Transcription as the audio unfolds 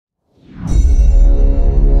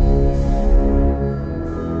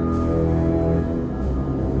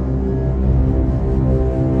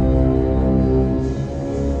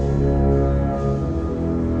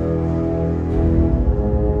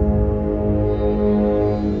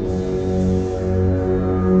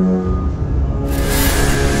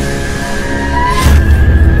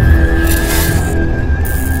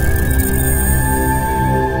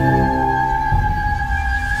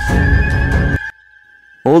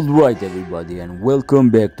Alright everybody, and welcome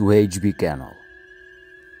back to HB channel.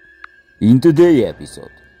 In today's episode,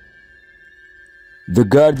 the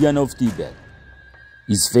guardian of Tibet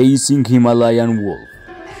is facing Himalayan wolf.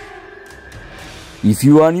 If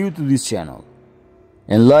you are new to this channel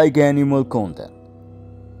and like animal content,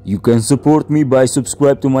 you can support me by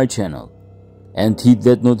subscribe to my channel and hit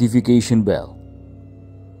that notification bell.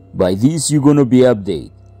 By this you're gonna be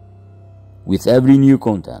updated with every new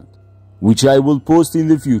content which I will post in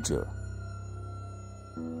the future.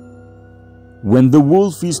 When the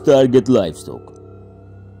wolf is target livestock,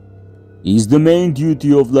 it is the main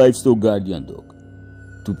duty of livestock guardian dog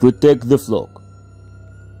to protect the flock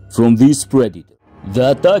from this predator.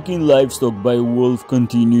 The attack in livestock by wolf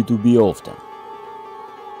continue to be often.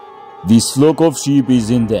 This flock of sheep is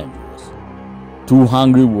dangerous. Two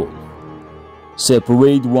hungry wolves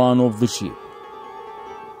separate one of the sheep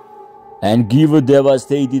and give a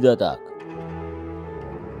devastating attack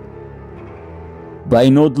by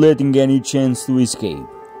not letting any chance to escape.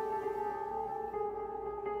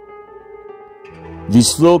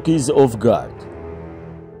 This flock is off guard.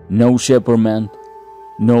 No shepherdman,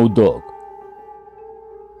 no dog.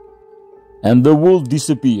 And the wolf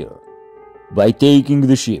disappears by taking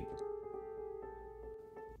the sheep.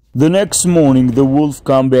 The next morning the wolf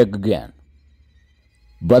come back again.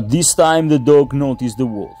 But this time the dog noticed the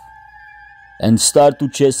wolf and start to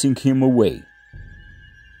chasing him away.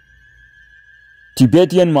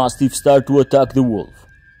 Tibetan Mastiffs start to attack the wolf.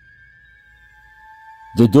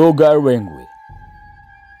 The dogs are angry.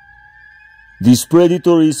 This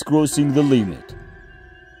predator is crossing the limit.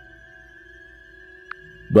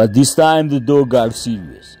 But this time the dogs are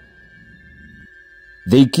serious.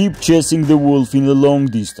 They keep chasing the wolf in a long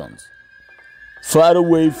distance, far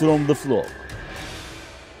away from the flock,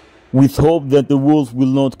 with hope that the wolf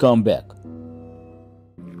will not come back.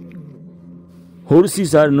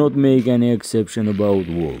 Horses are not making any exception about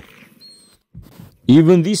wolf.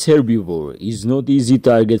 Even this herbivore is not easy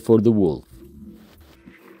target for the wolf.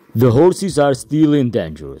 The horses are still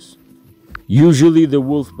dangerous. Usually the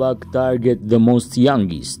wolf pack target the most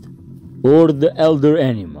youngest or the elder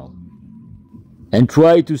animal and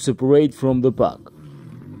try to separate from the pack.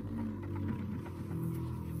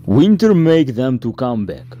 Winter make them to come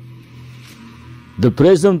back. The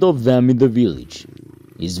presence of them in the village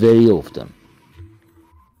is very often.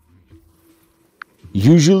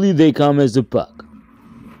 Usually they come as a pack.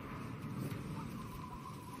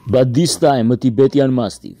 But this time a Tibetan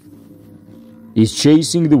Mastiff is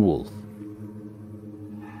chasing the wolf.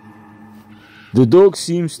 The dog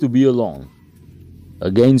seems to be alone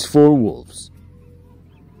against 4 wolves.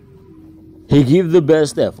 He gives the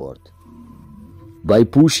best effort by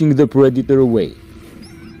pushing the predator away.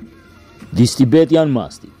 This Tibetan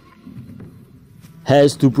Mastiff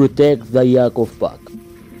has to protect the yak of pack,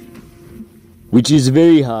 which is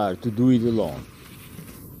very hard to do it alone.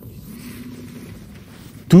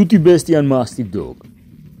 2 Tibetan Mastiff dogs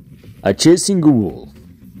are chasing a wolf.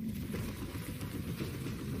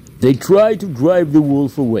 They try to drive the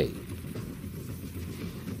wolf away.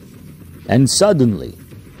 And suddenly,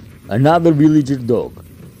 another villager dog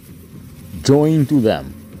joined to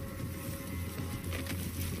them.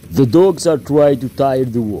 The dogs are trying to tire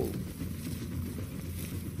the wolf.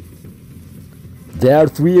 They are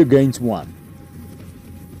 3 against 1.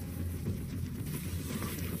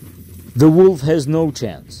 The wolf has no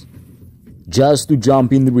chance, just to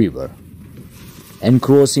jump in the river and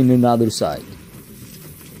cross in another side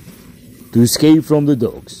to escape from the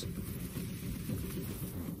dogs.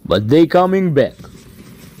 But they coming back,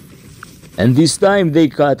 and this time they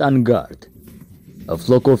caught on guard a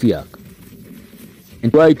flock of yak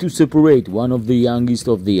and try to separate one of the youngest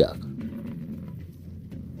of the yak.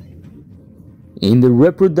 In the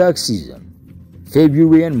reproductive season,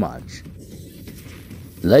 February and March,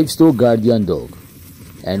 livestock guardian dog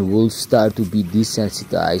and wolf start to be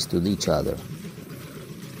desensitized to each other,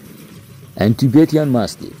 and Tibetan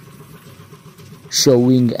Mastiff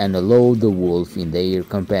showing and allow the wolf in their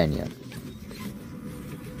companion.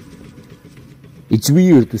 It's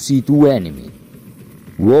weird to see 2 enemies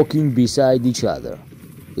walking beside each other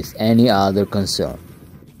with any other concern.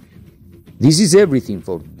 This is everything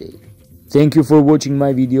for today. Thank you for watching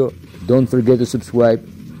my video. Don't forget to subscribe,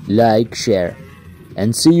 like, share,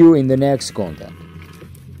 and see you in the next content.